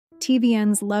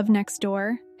TVN's Love Next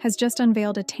Door has just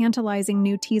unveiled a tantalizing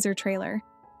new teaser trailer,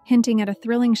 hinting at a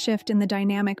thrilling shift in the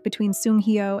dynamic between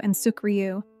Seung-hyo and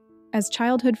Seok-ryu, as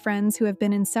childhood friends who have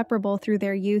been inseparable through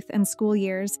their youth and school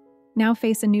years now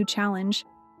face a new challenge,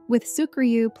 with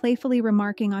Seok-ryu playfully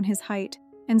remarking on his height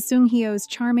and Seung-hyo's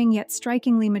charming yet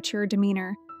strikingly mature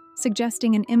demeanor,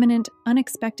 suggesting an imminent,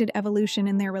 unexpected evolution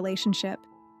in their relationship.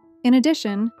 In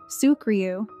addition,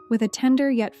 Seok-ryu, with a tender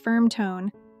yet firm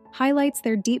tone, highlights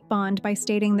their deep bond by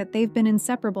stating that they've been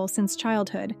inseparable since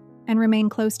childhood and remain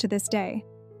close to this day.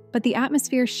 But the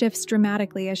atmosphere shifts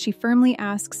dramatically as she firmly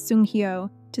asks Seung-hyo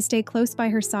to stay close by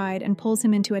her side and pulls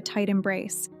him into a tight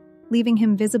embrace, leaving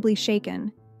him visibly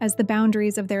shaken as the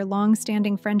boundaries of their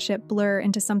long-standing friendship blur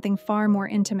into something far more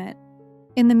intimate.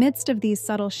 In the midst of these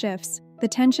subtle shifts, the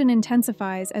tension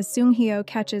intensifies as Seung-hyo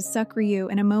catches Seok-ryu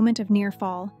in a moment of near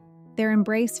fall, their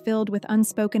embrace filled with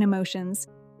unspoken emotions.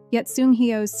 Yet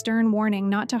Seung-hyo's stern warning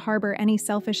not to harbor any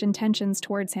selfish intentions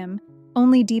towards him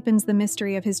only deepens the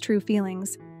mystery of his true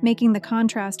feelings, making the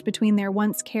contrast between their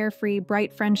once carefree,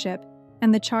 bright friendship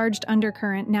and the charged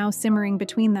undercurrent now simmering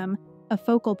between them a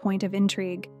focal point of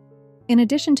intrigue. In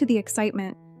addition to the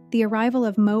excitement, the arrival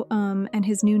of Mo-eum and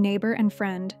his new neighbor and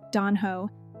friend, Dan-ho,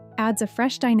 adds a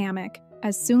fresh dynamic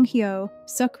as Seung-hyo,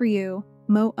 Seok-ryu,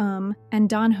 Mo-eum, and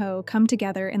Dan-ho come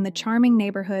together in the charming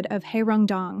neighborhood of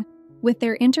Haereongdong, with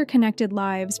their interconnected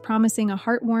lives promising a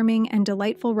heartwarming and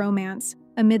delightful romance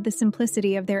amid the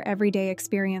simplicity of their everyday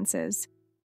experiences.